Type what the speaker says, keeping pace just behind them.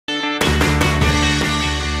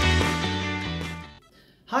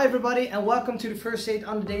Hi everybody and welcome to the First Aid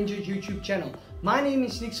Endangered YouTube channel. My name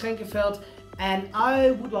is Niek and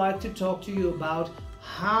I would like to talk to you about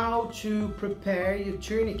how to prepare your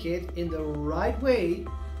tourniquet in the right way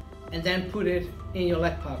and then put it in your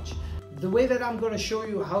leg pouch. The way that I'm going to show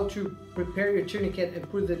you how to prepare your tourniquet and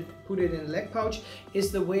put it in the leg pouch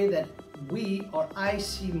is the way that I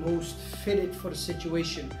see most fitted for the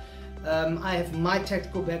situation. I have my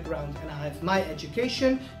tactical background and I have my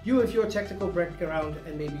education. You have your tactical background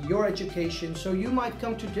and maybe your education, so you might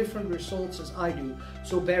come to different results as I do.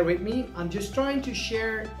 So bear with me. I'm just trying to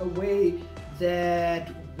share a way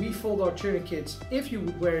that we fold our tourniquets if you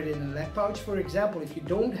would wear it in a leg pouch. For example, if you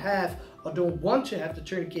don't have or don't want to have the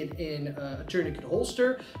tourniquet in a tourniquet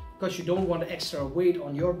holster because you don't want extra weight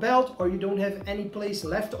on your belt, or you don't have any place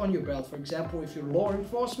left on your belt. For example, if you're law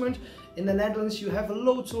enforcement in the Netherlands, you have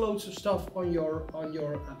loads of stuff on your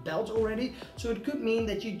belt already, so it could mean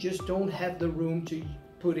that you just don't have the room to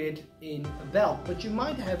put it in a belt, but you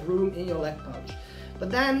might have room in your leg pouch.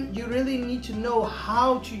 But then you really need to know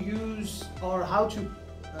how to use or how to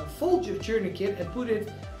fold your tourniquet and put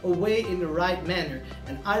it away in the right manner.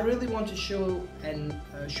 And I really want to show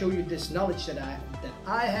you this knowledge that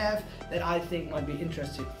I have that I think might be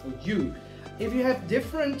interesting for you. If you have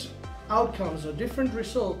different outcomes or different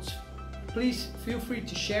results, please feel free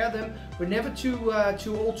to share them. We're never too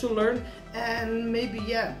old to learn, and maybe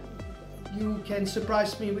you can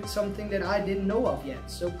surprise me with something that I didn't know of yet.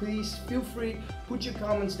 So please feel free, put your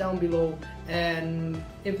comments down below, and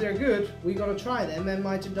if they're good, we're gonna try them and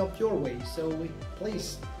might adopt your way. So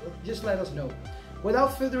please just let us know.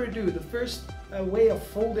 Without further ado, the first way of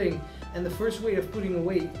folding and the first way of putting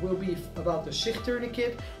away will be about the SICH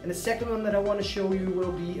tourniquet, and the second one that I want to show you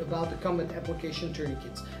will be about the combat application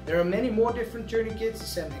tourniquets. There are many more different tourniquets: the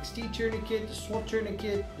SAM XT tourniquet, the SWAT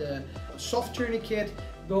tourniquet, the soft tourniquet.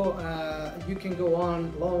 You can go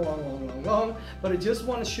on long, but I just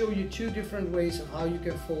want to show you two different ways of how you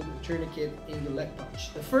can fold a tourniquet in your leg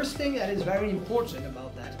pouch. The first thing that is very important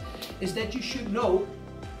about that is that you should know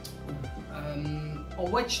on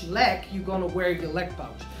which leg you're gonna wear your leg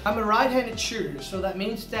pouch. I'm a right-handed shooter, so that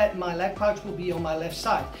means that my leg pouch will be on my left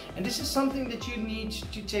side, and this is something that you need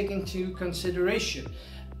to take into consideration,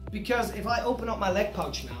 because if I open up my leg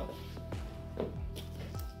pouch now,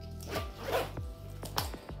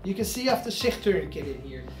 you can see I have the SICH tourniquet in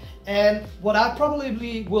here. And what I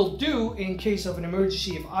probably will do in case of an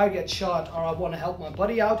emergency, if I get shot or I want to help my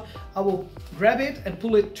buddy out, I will grab it and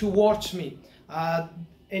pull it towards me.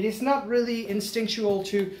 It is not really instinctual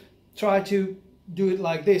to try to do it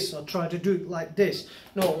like this or try to do it like this.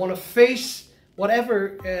 No, I want to face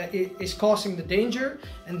whatever is causing the danger,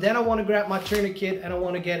 and then I want to grab my tourniquet and I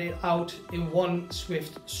want to get it out in one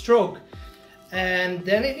swift stroke. And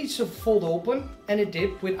then it needs to fold open, and it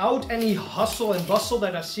did, without any hustle and bustle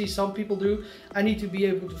that I see some people do. I need to be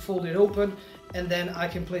able to fold it open, and then I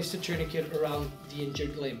can place the tourniquet around the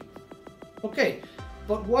injured limb. Okay,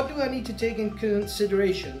 but what do I need to take in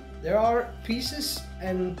consideration? There are pieces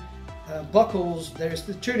and buckles, there's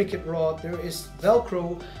the tourniquet rod, there is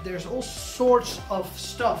Velcro, there's all sorts of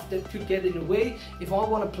stuff that could get in the way if I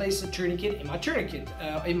want to place a tourniquet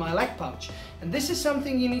in my leg pouch. And this is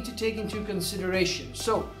something you need to take into consideration.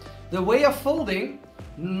 So the way of folding,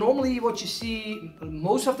 normally what you see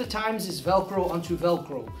most of the times is Velcro onto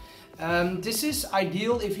Velcro. This is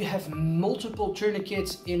ideal if you have multiple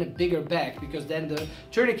tourniquets in a bigger bag, because then the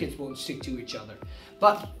tourniquets won't stick to each other.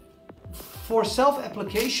 But for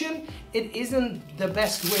self-application, it isn't the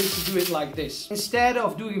best way to do it like this. Instead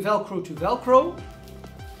of doing Velcro to Velcro,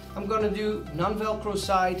 I'm gonna do non-Velcro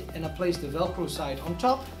side, and I place the Velcro side on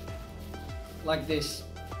top, like this.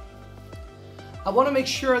 I want to make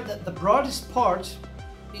sure that the broadest part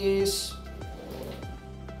is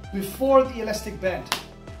before the elastic band.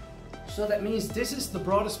 So that means this is the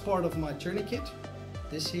broadest part of my tourniquet,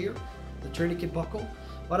 this here, the tourniquet buckle,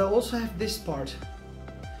 but I also have this part.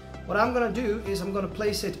 What I'm going to do is I'm going to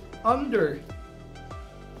place it under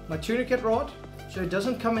my tourniquet rod, so it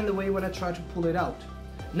doesn't come in the way when I try to pull it out.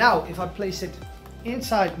 Now, if I place it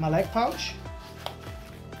inside my leg pouch,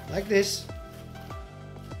 like this,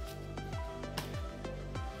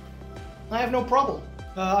 I have no problem.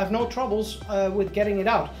 I have no troubles with getting it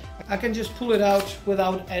out. I can just pull it out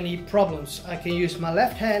without any problems. I can use my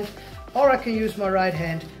left hand or I can use my right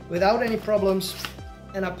hand without any problems,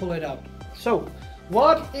 and I pull it out. So,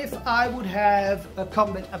 what if I would have a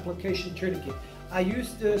combat application tourniquet? I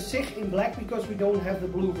use the SICH in black because we don't have the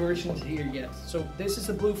blue versions here yet. So this is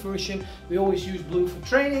the blue version. We always use blue for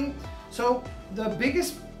training. So the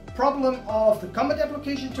biggest problem of the combat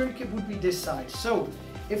application tourniquet would be this side. So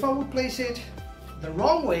if I would place it the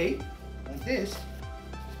wrong way, like this,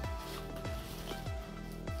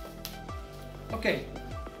 Okay,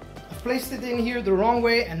 I've placed it in here the wrong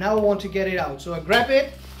way and now I want to get it out. So I grab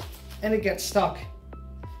it and it gets stuck.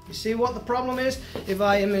 You see what the problem is? If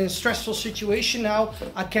I am in a stressful situation now,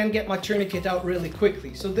 I can't get my tourniquet out really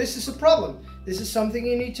quickly. So this is a problem. This is something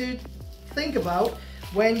you need to think about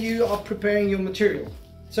when you are preparing your material.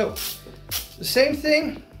 So the same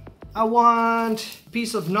thing, I want a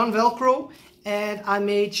piece of non-velcro, and I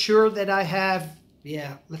made sure that I have,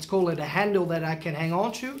 let's call it a handle that I can hang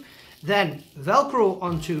on to. Then velcro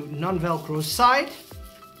onto non-velcro side,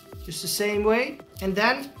 just the same way. And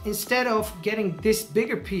then instead of getting this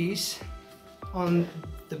bigger piece on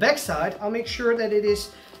the back side, I'll make sure that it is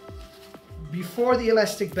before the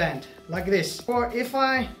elastic band, like this. Or if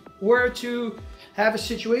I were to have a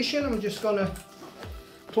situation, I'm just gonna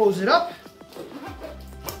close it up.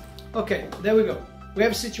 Okay, there we go. We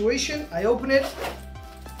have a situation, I open it,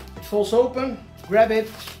 it falls open, grab it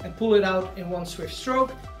and pull it out in one swift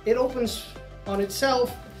stroke. It opens on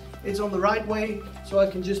itself, it's on the right way, so I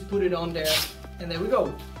can just put it on there, and there we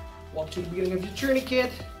go. Walk to the beginning of your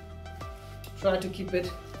tourniquet, try to keep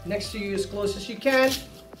it next to you as close as you can,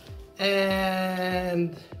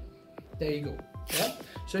 and there you go. Yeah?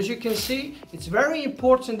 So as you can see, it's very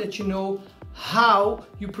important that you know how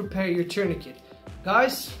you prepare your tourniquet.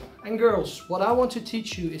 Guys and girls, what I want to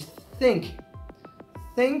teach you is think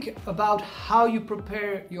about how you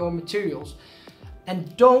prepare your materials,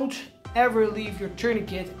 and don't ever leave your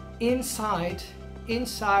tourniquet inside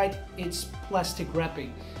its plastic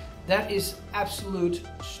wrapping. That is absolute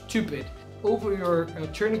stupid. Over your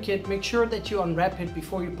tourniquet, make sure that you unwrap it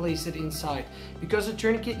before you place it inside, because the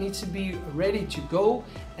tourniquet needs to be ready to go,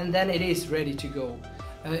 and then it is ready to go.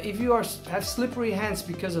 If you have slippery hands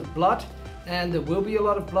because of blood, and there will be a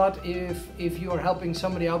lot of blood if you are helping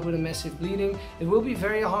somebody out with a massive bleeding, it will be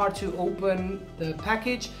very hard to open the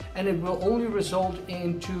package, and it will only result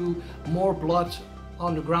into more blood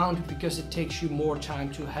on the ground because it takes you more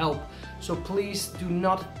time to help. So please do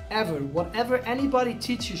not ever, whatever anybody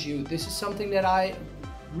teaches you, this is something that I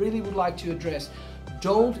really would like to address.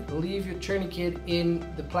 Don't leave your tourniquet in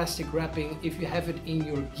the plastic wrapping if you have it in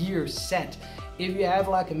your gear set. If you have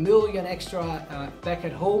like a million extra back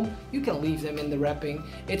at home, you can leave them in the wrapping.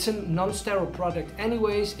 It's a non-sterile product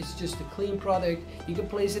anyways, it's just a clean product. You can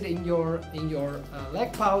place it in your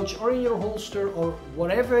leg pouch or in your holster or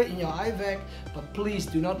whatever, in your eye bag, but please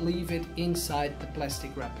do not leave it inside the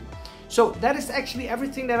plastic wrapping. So that is actually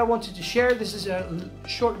everything that I wanted to share. This is a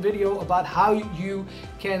short video about how you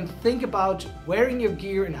can think about wearing your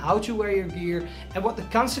gear and how to wear your gear and what the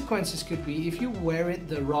consequences could be if you wear it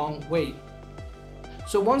the wrong way.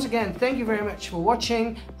 So once again, thank you very much for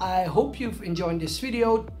watching. I hope you've enjoyed this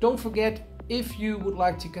video. Don't forget, if you would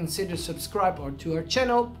like to consider subscribing to our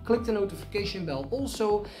channel, click the notification bell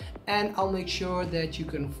also, and I'll make sure that you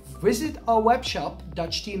can visit our web shop,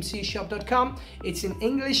 DutchTMCshop.com. It's in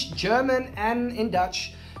English, German and in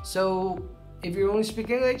Dutch. So if you only speak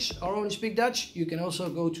English or only speak Dutch, you can also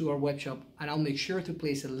go to our web shop, and I'll make sure to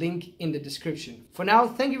place a link in the description. For now,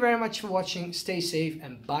 thank you very much for watching, stay safe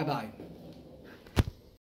and bye bye.